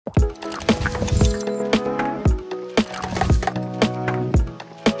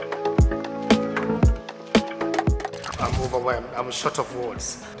overwhelmed. I'm short of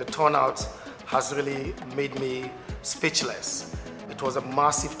words. The turnout has really made me speechless. It was a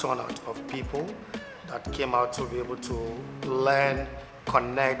massive turnout of people that came out to be able to learn,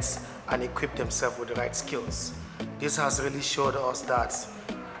 connect, and equip themselves with the right skills. This has really showed us that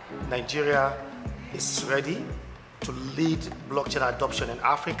Nigeria is ready to lead blockchain adoption in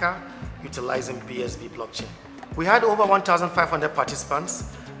Africa utilizing BSV blockchain. We had over 1,500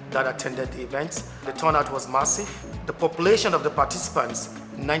 participants that attended the event. The turnout was massive. The population of the participants,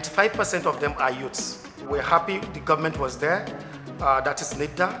 95% of them are youths. We're happy the government was there, that is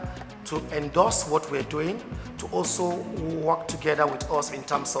NIDA, to endorse what we're doing, to also work together with us in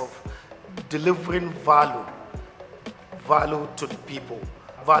terms of delivering value to the people,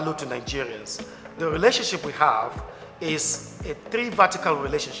 value to Nigerians. The relationship we have is a three-vertical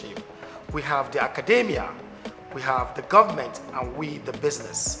relationship. We have the academia, we have the government, and we, the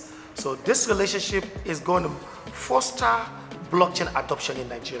business. So this relationship is going to foster blockchain adoption in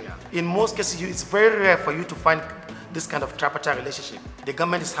Nigeria. In most cases, it's very rare for you to find this kind of tripartite relationship. The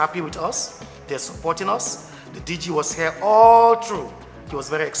government is happy with us, they're supporting us. The DG was here all through. He was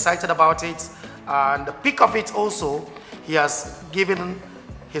very excited about it. And the peak of it also, he has given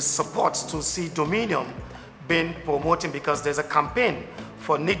his support to see Domineum being promoting, because there's a campaign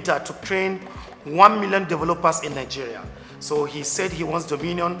for NIDA to train 1 million developers in Nigeria. So he said he wants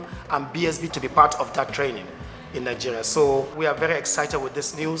Domineum and BSV to be part of that training in Nigeria. So we are very excited with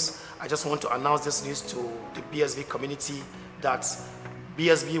this news. I just want to announce this news to the BSV community that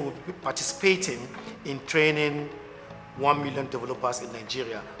BSV will be participating in training 1 million developers in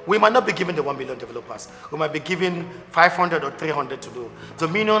Nigeria. We might not be giving the 1 million developers. We might be giving 500 or 300 to do.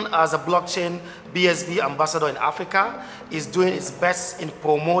 Domineum, as a blockchain BSV ambassador in Africa, is doing its best in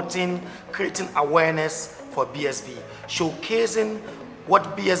promoting, creating awareness for BSV, showcasing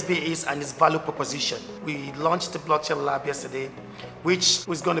what BSV is and its value proposition. We launched the blockchain lab yesterday, which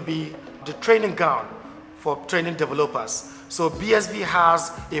is going to be the training ground for training developers. So BSV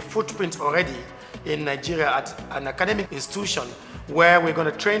has a footprint already in Nigeria at an academic institution where we're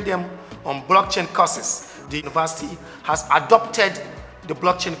going to train them on blockchain courses. The university has adopted the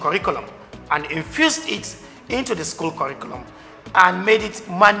blockchain curriculum and infused it into the school curriculum and made it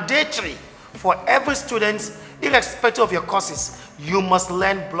mandatory for every student, irrespective of your courses, you must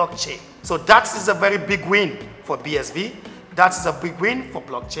learn blockchain. So that is a very big win for BSV. That is a big win for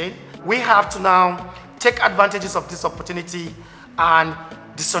blockchain. We have to now take advantages of this opportunity and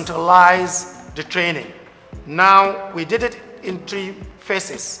decentralize the training. Now, we did it in 3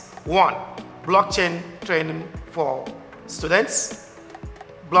 phases. 1, blockchain training for students,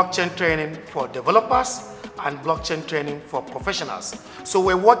 blockchain training for developers, and blockchain training for professionals. So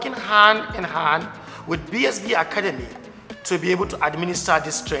we're working hand in hand with BSV Academy to be able to administer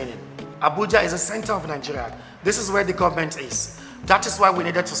this training. Abuja is the center of Nigeria. This is where the government is. That is why we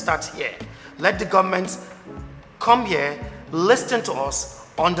needed to start here. Let the government come here, listen to us,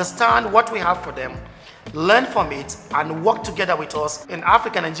 understand what we have for them, learn from it, and work together with us. In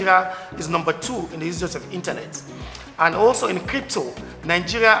Africa, Nigeria is number 2 in the usage of internet. And also in crypto,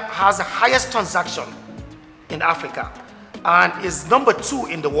 Nigeria has the highest transaction in Africa and is number 2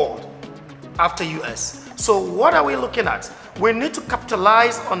 in the world after US. So what are we looking at? We need to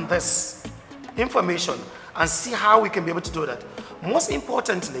capitalize on this information and see how we can be able to do that. Most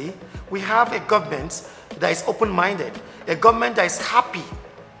importantly, we have a government that is open-minded, a government that is happy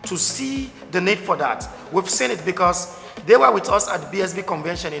to see the need for that. We've seen it because they were with us at the BSV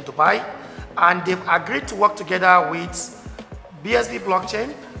convention in Dubai, and they've agreed to work together with BSV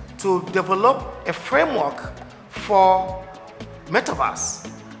blockchain to develop a framework for metaverse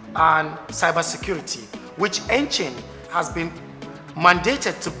and cybersecurity, which Enchain has been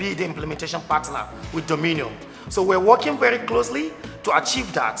mandated to be the implementation partner with Domineum. So we're working very closely to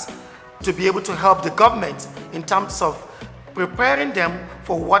achieve that, to be able to help the government in terms of preparing them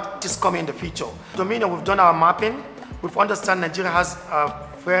for what is coming in the future. Domineum, we've done our mapping. We've understand Nigeria has a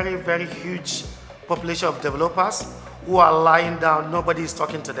very, very huge population of developers who are lying down, nobody is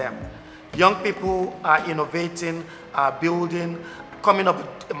talking to them. Young people are innovating, are building, coming up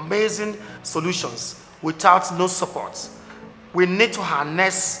with amazing solutions without no support. We need to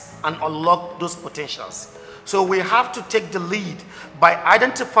harness and unlock those potentials. So we have to take the lead by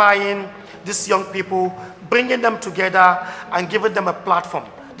identifying these young people, bringing them together and giving them a platform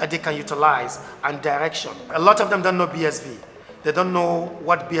that they can utilize and direction. A lot of them don't know BSV. They don't know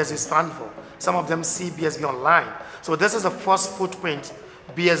what BSV stands for. Some of them see BSV online. So this is the first footprint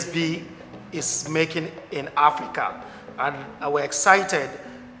BSV is making in Africa. And we're excited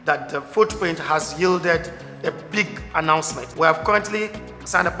that the footprint has yielded a big announcement. We have currently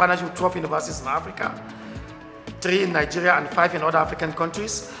signed a partnership with 12 universities in Africa. 3 in Nigeria and 5 in other African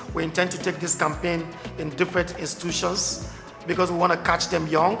countries. We intend to take this campaign in different institutions because we want to catch them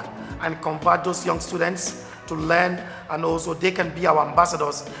young and convert those young students to learn, and also they can be our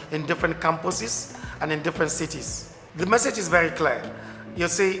ambassadors in different campuses and in different cities. The message is very clear. You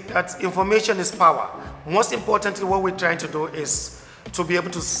see that information is power. Most importantly, what we're trying to do is to be able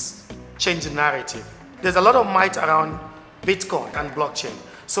to change the narrative. There's a lot of might around Bitcoin and blockchain.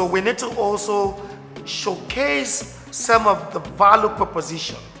 So we need to also showcase some of the value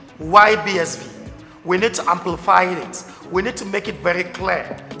proposition. Why BSV? We need to amplify it. We need to make it very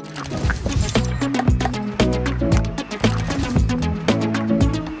clear.